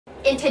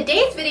In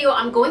today's video,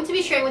 I'm going to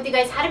be sharing with you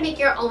guys how to make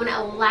your own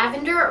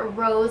lavender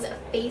rose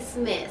face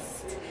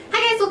mist.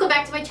 Hi guys, welcome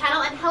back to my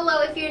channel, and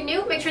hello if you're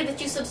new. Make sure that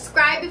you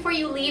subscribe before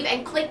you leave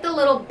and click the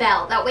little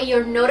bell. That way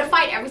you're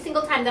notified every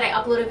single time that I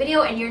upload a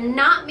video and you're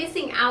not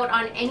missing out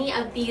on any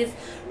of these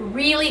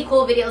really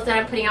cool videos that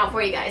I'm putting out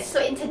for you guys.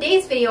 So in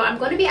today's video, I'm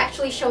going to be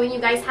actually showing you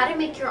guys how to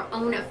make your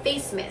own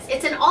face mist.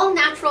 It's an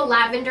all-natural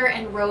lavender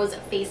and rose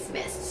face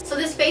mist. So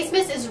this face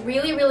mist is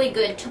really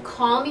good to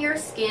calm your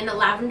skin.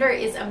 Lavender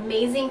is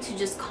amazing to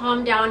just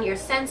calm down your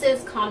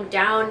senses, calm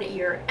down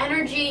your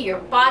energy, your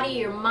body,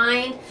 your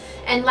mind.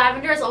 And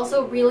lavender is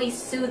also really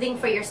soothing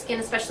for your skin,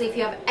 especially if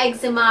you have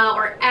eczema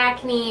or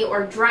acne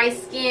or dry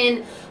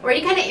skin or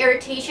any kind of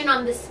irritation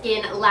on the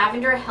skin.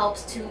 Lavender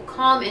helps to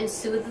calm and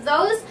soothe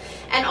those.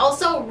 And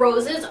also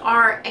roses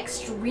are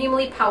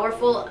extremely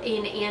powerful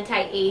in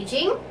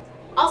anti-aging.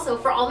 Also,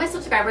 for all my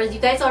subscribers,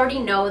 you guys already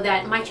know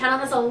that my channel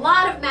has a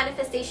lot of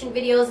manifestation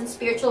videos and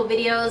spiritual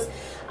videos,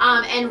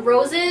 and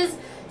roses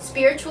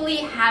spiritually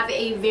have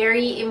a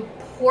very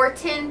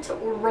important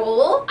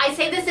role. I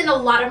say this in a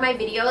lot of my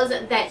videos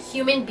that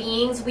human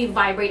beings, we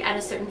vibrate at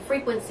a certain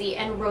frequency,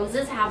 and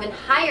roses have a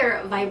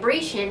higher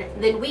vibration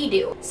than we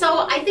do.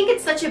 So I think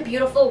it's such a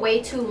beautiful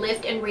way to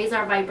lift and raise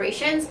our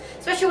vibrations,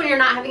 especially when you're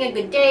not having a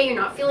good day, you're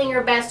not feeling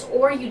your best,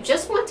 or you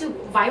just want to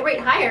vibrate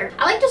higher.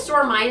 I like to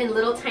store mine in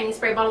little tiny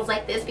spray bottles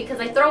like this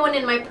because I throw one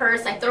in my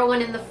purse, I throw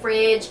one in the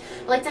fridge,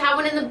 I like to have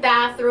one in the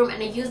bathroom,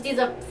 and I use these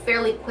up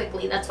fairly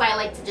quickly. That's why I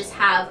like to just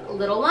have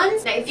little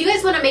ones. Now, if you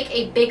guys want to make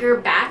a bigger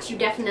batch, you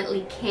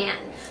definitely can.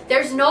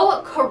 There's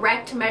no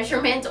correct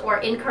measurement or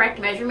incorrect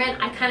measurement.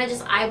 I kind of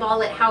just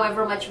eyeball it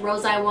however much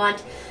rose I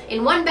want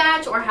in one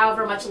batch or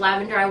however much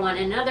lavender I want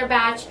in another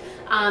batch.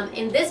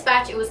 In this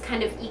batch, it was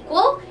kind of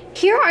equal.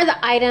 Here are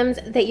the items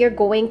that you're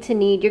going to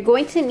need. You're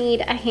going to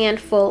need a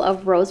handful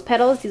of rose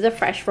petals. These are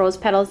fresh rose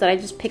petals that I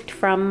just picked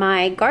from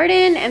my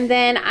garden. And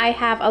then I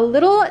have a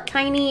little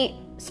tiny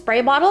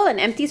spray bottle, an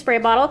empty spray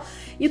bottle.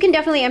 You can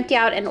definitely empty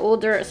out an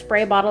older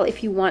spray bottle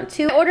if you want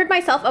to. I ordered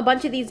myself a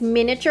bunch of these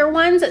miniature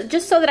ones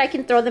just so that I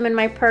can throw them in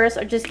my purse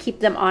or just keep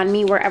them on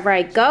me wherever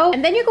I go.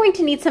 And then you're going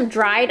to need some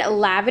dried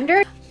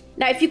lavender.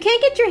 Now, if you can't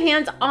get your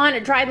hands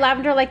on dried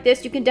lavender like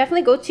this, you can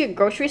definitely go to your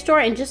grocery store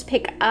and just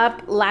pick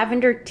up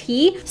lavender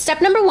tea. Step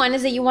number one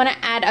is that you want to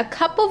add a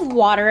cup of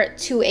water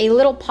to a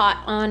little pot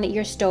on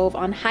your stove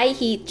on high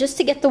heat just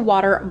to get the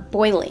water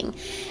boiling.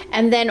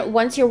 And then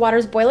once your water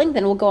is boiling,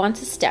 then we'll go on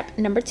to step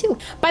number two.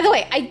 By the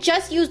way, I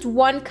just used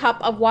 1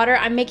 cup of water.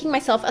 I'm making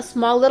myself a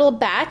small little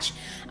batch.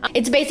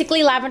 It's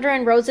basically lavender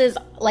and roses,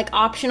 like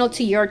optional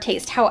to your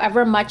taste.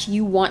 However much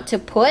you want to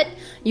put,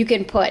 you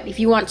can put. If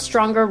you want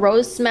stronger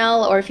rose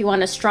smell or if you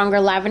want a stronger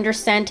lavender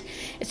scent,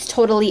 it's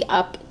totally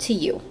up to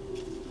you.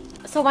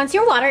 So once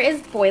your water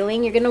is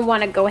boiling, you're gonna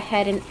wanna go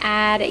ahead and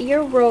add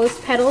your rose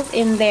petals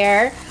in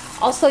there.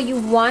 Also, you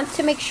want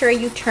to make sure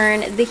you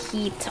turn the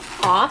heat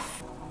off.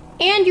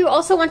 And you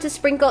also want to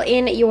sprinkle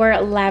in your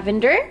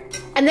lavender.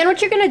 And then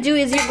what you're gonna do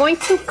is you're going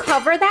to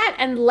cover that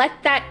and let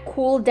that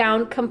cool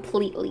down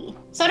completely.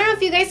 So I don't know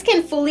if you guys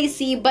can fully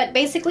see, but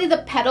basically the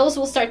petals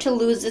will start to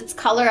lose its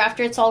color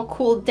after it's all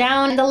cooled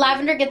down. And the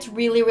lavender gets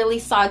really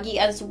soggy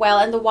as well,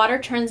 and the water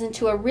turns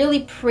into a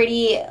really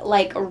pretty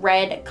like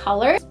red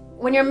color.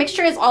 When your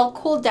mixture is all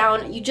cooled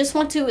down, you just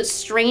want to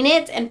strain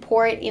it and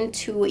pour it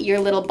into your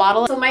little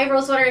bottle. So my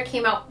rose water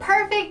came out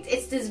perfect.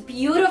 It's this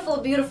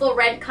beautiful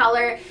red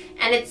color,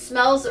 and it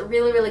smells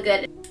really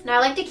good. Now, I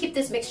like to keep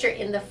this mixture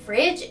in the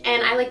fridge,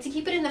 and I like to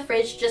keep it in the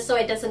fridge just so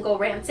it doesn't go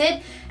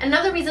rancid.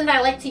 Another reason that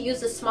I like to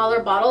use the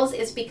smaller bottles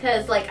is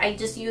because like I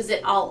just use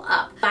it all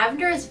up.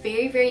 Lavender is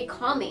very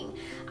calming.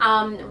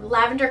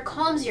 Lavender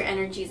calms your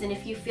energies, and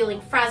if you're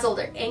feeling frazzled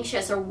or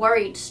anxious or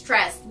worried,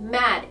 stressed,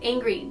 mad,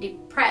 angry,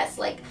 depressed,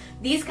 like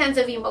these kinds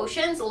of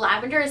emotions,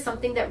 lavender is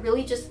something that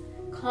really just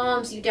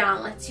calms you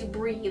down, lets you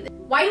breathe.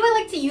 Why do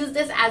I like to use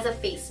this as a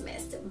face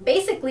mist?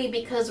 Basically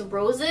because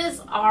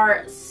roses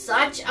are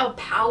such a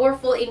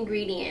powerful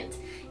ingredient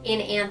in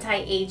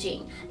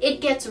anti-aging. It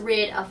gets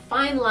rid of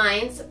fine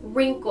lines,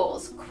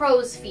 wrinkles,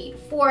 crow's feet,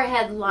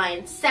 forehead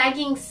lines,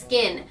 sagging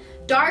skin,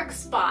 dark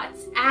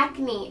spots,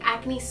 acne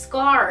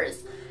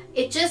scars.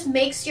 It just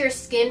makes your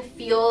skin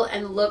feel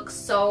and look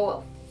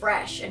so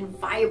fresh and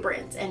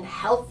vibrant and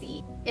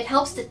healthy. It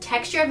helps the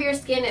texture of your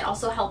skin. It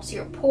also helps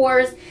your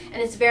pores,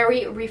 and it's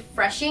very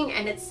refreshing,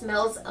 and it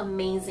smells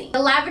amazing. The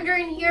lavender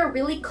in here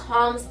really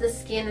calms the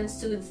skin and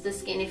soothes the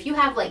skin. If you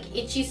have like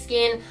itchy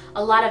skin,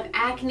 a lot of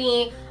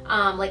acne,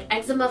 like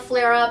eczema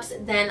flare-ups,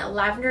 then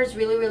lavender is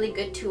really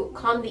good to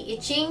calm the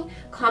itching,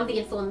 calm the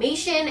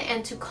inflammation,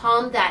 and to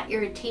calm that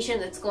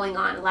irritation that's going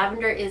on.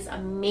 Lavender is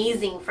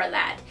amazing for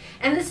that.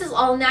 And this is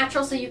all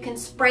natural, so you can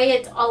spray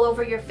it all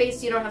over your face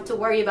so you don't have to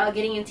worry about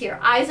getting into your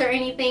eyes or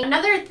anything.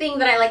 Another thing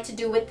that I like to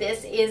do with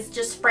this is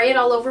just spray it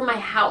all over my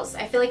house.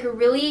 I feel like it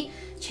really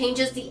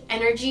changes the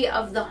energy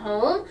of the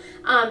home.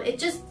 It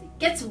just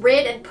gets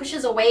rid and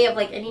pushes away of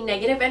like any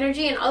negative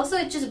energy, and also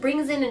it just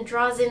brings in and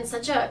draws in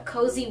such a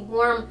cozy,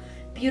 warm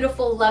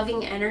beautiful,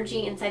 loving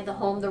energy inside the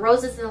home. The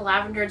roses and the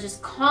lavender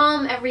just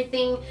calm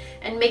everything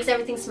and makes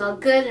everything smell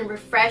good and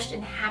refreshed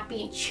and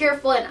happy and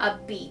cheerful and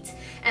upbeat.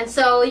 And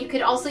so you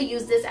could also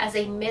use this as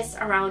a mist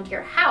around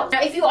your house.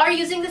 Now, if you are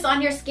using this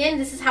on your skin,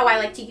 this is how I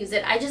like to use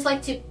it. I just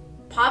like to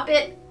pop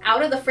it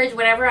out of the fridge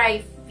whenever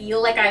I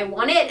feel like I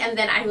want it, and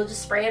then I will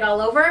just spray it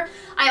all over.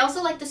 I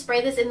also like to spray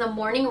this in the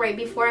morning right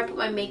before I put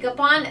my makeup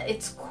on.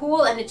 It's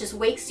cool and it just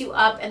wakes you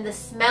up, and the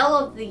smell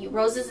of the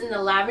roses and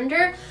the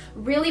lavender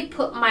really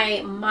put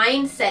my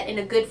mindset in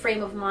a good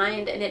frame of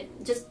mind, and it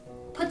just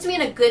puts me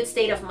in a good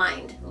state of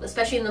mind,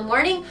 especially in the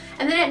morning.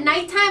 And then at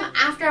nighttime,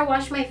 after I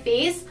wash my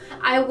face,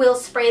 I will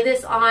spray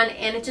this on,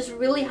 and it just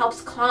really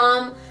helps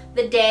calm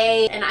the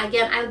day. And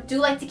again, I do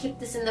like to keep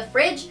this in the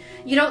fridge.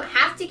 You don't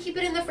have to keep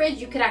it in the fridge.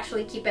 You could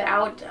actually keep it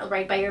out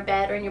right by your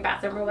bed or in your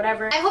bathroom or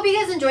whatever. I hope you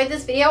guys enjoyed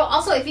this video.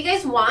 Also, if you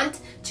guys want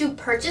to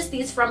purchase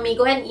these from me,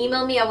 go ahead and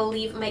email me. I will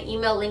leave my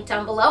email link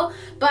down below,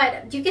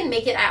 but you can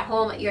make it at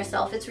home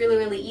yourself. It's really,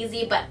 really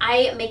easy, but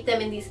I make them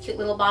in these cute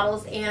little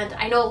bottles, and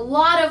I know a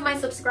lot of my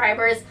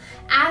subscribers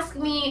ask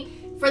me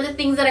for the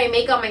things that I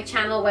make on my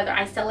channel, whether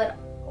I sell it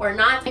or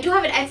not. I do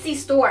have an Etsy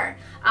store.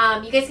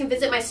 You guys can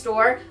visit my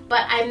store,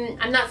 but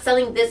I'm not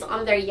selling this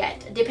on there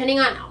yet. Depending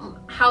on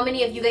how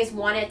many of you guys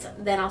want it,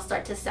 then I'll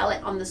start to sell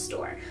it on the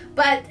store.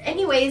 But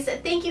anyways,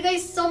 thank you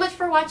guys so much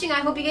for watching.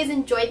 I hope you guys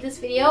enjoyed this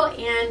video,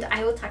 and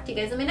I will talk to you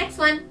guys in my next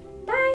one. Bye!